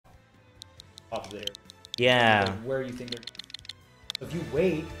top of the air. Yeah. Like where you think they're. If you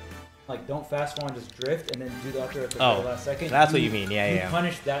wait, like don't fast forward and just drift and then do the up air at the very last second. That's what you mean. Yeah, you yeah.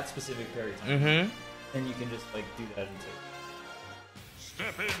 punish that specific parry time. Mm-hmm. Then you can just like do that and take.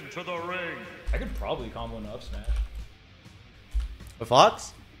 Step into the ring. I could probably combo an up smash. With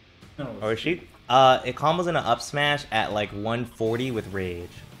Fox? No, Or Sheik? It combos in an up smash at like 140 with rage.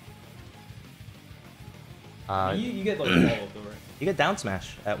 You get like all of the right. You get down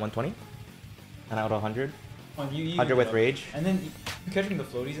smash at 120 and out 100. 100 with rage. And then you catching the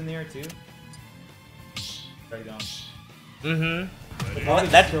floaties in the air too. Right down. Mm-hmm. The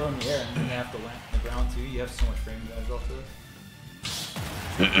body's just still in the air and then you have to land on the ground too. You have so much frame guys off to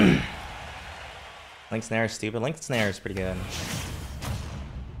it. Link snare is stupid. Link snare is pretty good.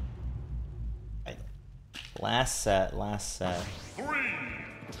 Last set. 3,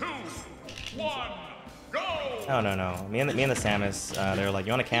 2, 1, go! No. Me and the Samus, they were like,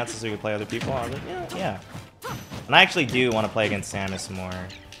 you want to cancel so we can play other people? I was like, yeah. And I actually do want to play against Samus more.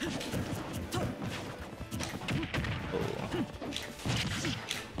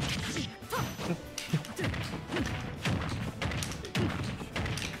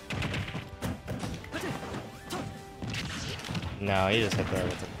 No, he just hit there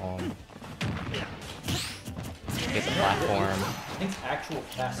with the palm. Get the platform. I think actual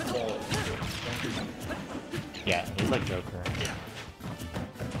fastball. Yeah, he's like Joker.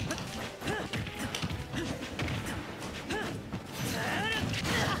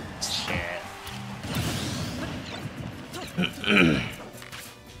 Shit.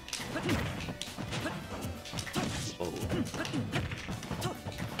 Oh.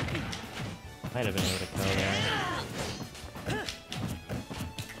 Might have been able to kill there.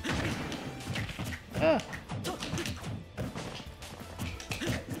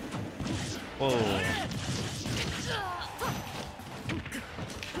 Whoa.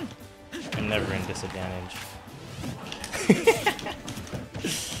 I'm never in disadvantage.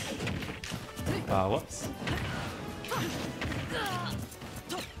 Whoops.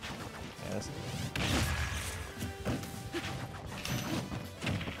 Yes.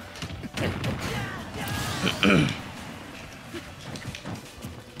 I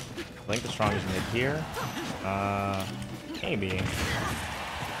think the strongest mid here. Maybe.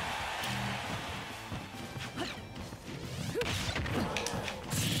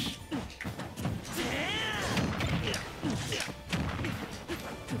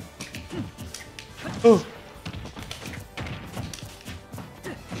 Oh.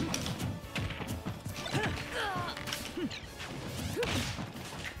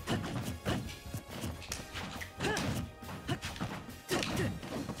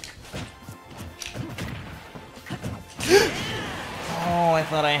 Oh, I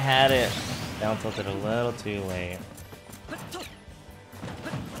thought I had it. Down tilted a little too late.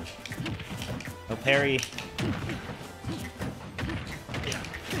 No parry.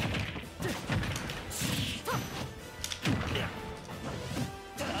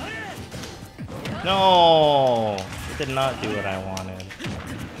 No! It did not do what I wanted.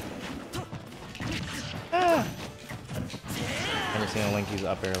 Ah. Never seen a Link use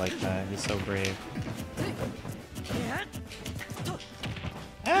up air like that. He's so brave.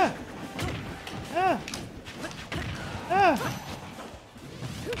 Ah! Ah! Ah!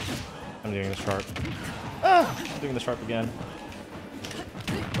 I'm doing the sharp. Ah! I'm doing the sharp again.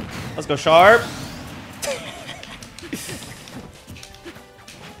 Let's go sharp!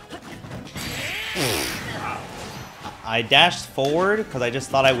 I dashed forward because I just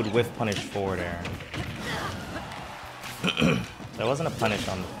thought I would whiff punish forward air. That wasn't a punish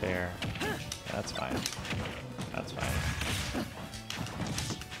on the fair. Yeah, that's fine. That's fine.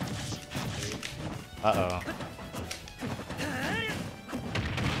 Uh-oh.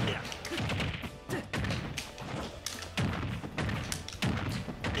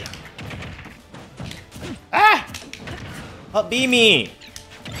 Ah! Up B me!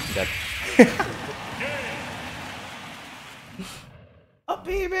 Dead. Up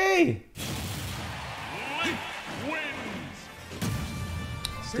B me!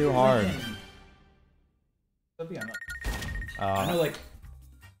 It's too hard. I know, like.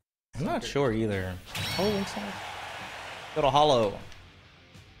 I'm not sure either. Oh, Link's not. Go to Hollow.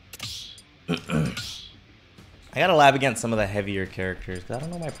 I gotta lab against some of the heavier characters because I don't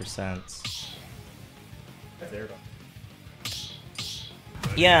know my percents.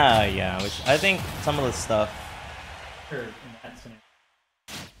 Yeah, which I think some of the stuff.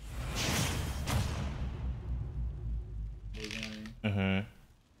 Mm-hmm.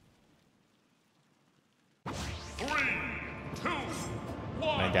 3, 2,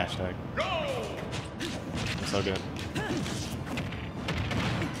 1. My dash tag. Go! I'm so good.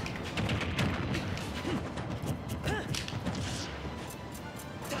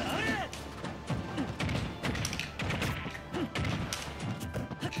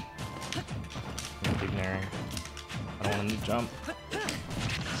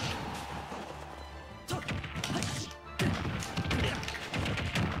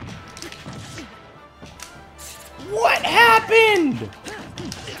 happened?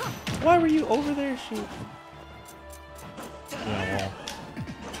 Why were you over there, Sheik? No.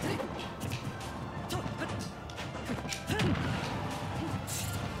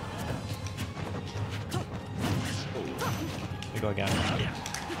 Here we go again.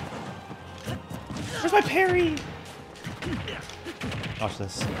 Where's my parry? Watch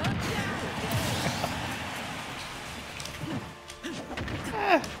this.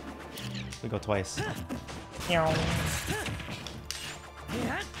 Ah. We go twice. Normal?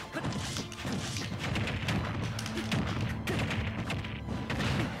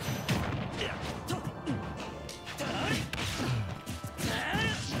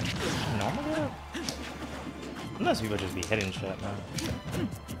 Unless people just be hitting shit, man.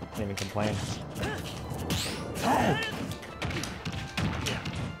 Can't even complain. Oh.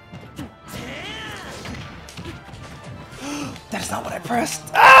 That is not what I pressed.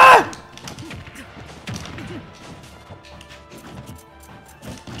 Ah!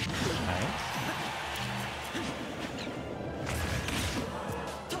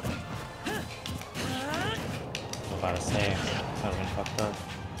 I'm about to say, that would have been fucked up.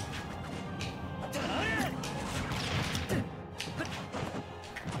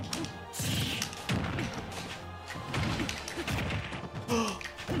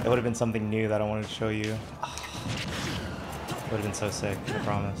 It would have been something new that I wanted to show you. It would have been so sick, I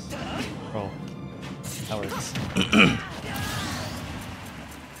promise. Roll. That works.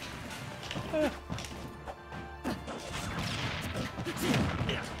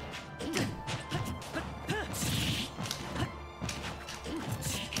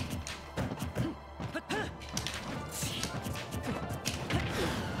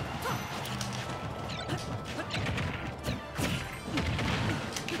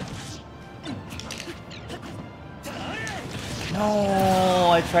 No,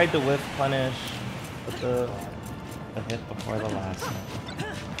 I tried to whip punish with the hit before the last one.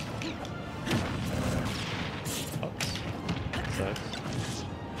 Oops. 6.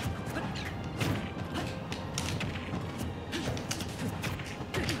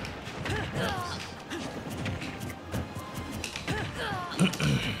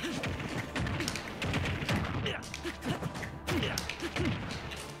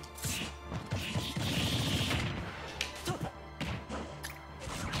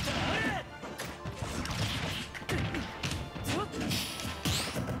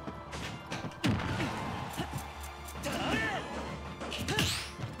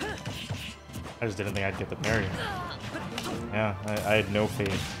 I just didn't think I'd get the parry. Yeah, I had no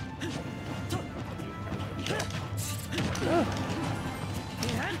faith.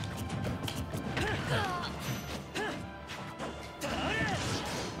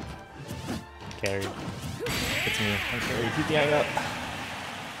 Carry. It's me. I'm carry. Keep the hang up.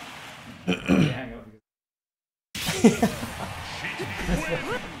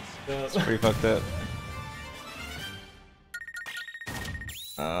 It's pretty fucked up.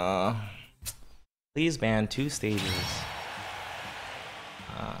 Please ban 2 stages.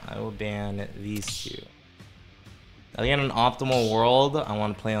 I will ban these 2. Now, in an optimal world, I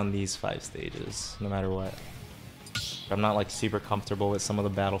want to play on these 5 stages, no matter what. I'm not like super comfortable with some of the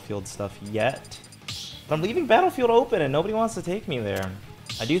Battlefield stuff yet. But I'm leaving Battlefield open and nobody wants to take me there.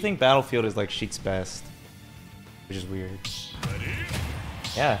 I do think Battlefield is like Sheik's best, which is weird.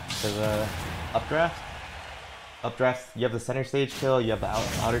 Yeah, because updraft. Updraft, you have the center stage kill, you have the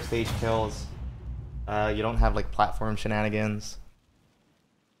outer stage kills. You don't have like platform shenanigans.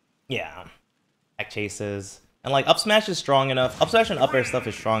 Yeah. Back chases. And like up smash is strong enough. Up smash and up air stuff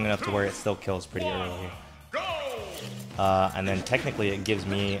is strong enough to where it still kills pretty early. And then technically it gives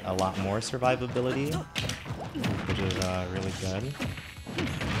me a lot more survivability, which is really good.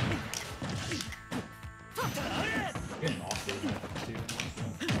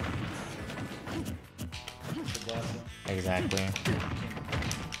 Exactly.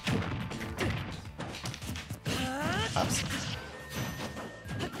 Ups.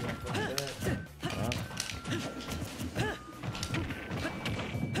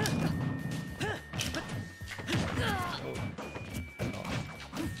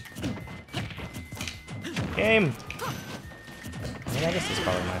 Game. I mean, I guess it's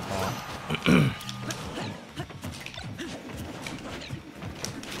probably my fault.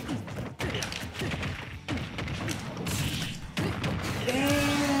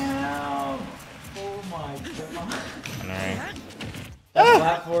 That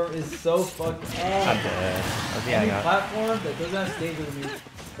platform is so fucked up. I'm dead. Any platform that doesn't have stage with me is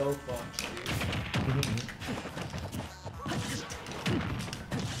so fucked, dude.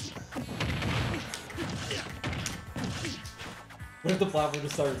 What if the platform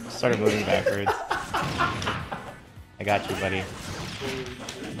just started moving backwards? I got you, buddy.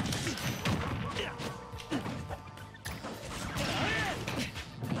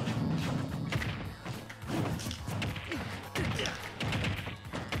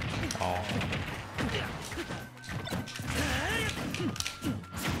 Oh.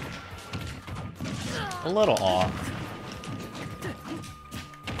 A little off.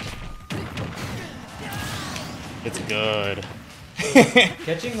 It's good.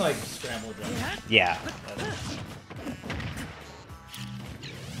 Catching like scramble jumps. Yeah.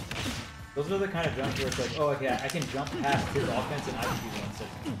 Those are the kind of jumps where it's like, oh, okay, I can jump past his offense and I can do one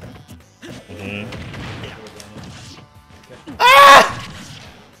second. Ah!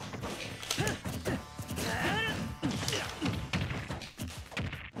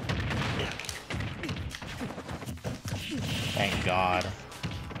 Thank God.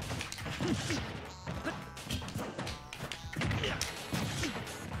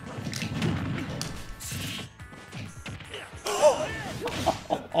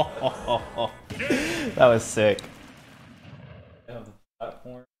 That was sick. The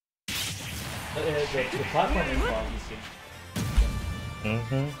platform. The platform info, you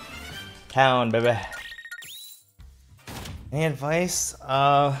see. Town, baby. Any advice?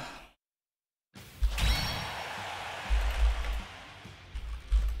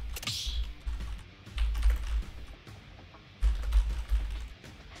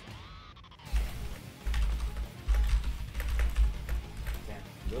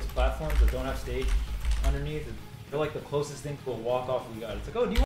 Those platforms that don't have stage underneath, they're like the closest thing to a walk-off we got. It's like, oh, do you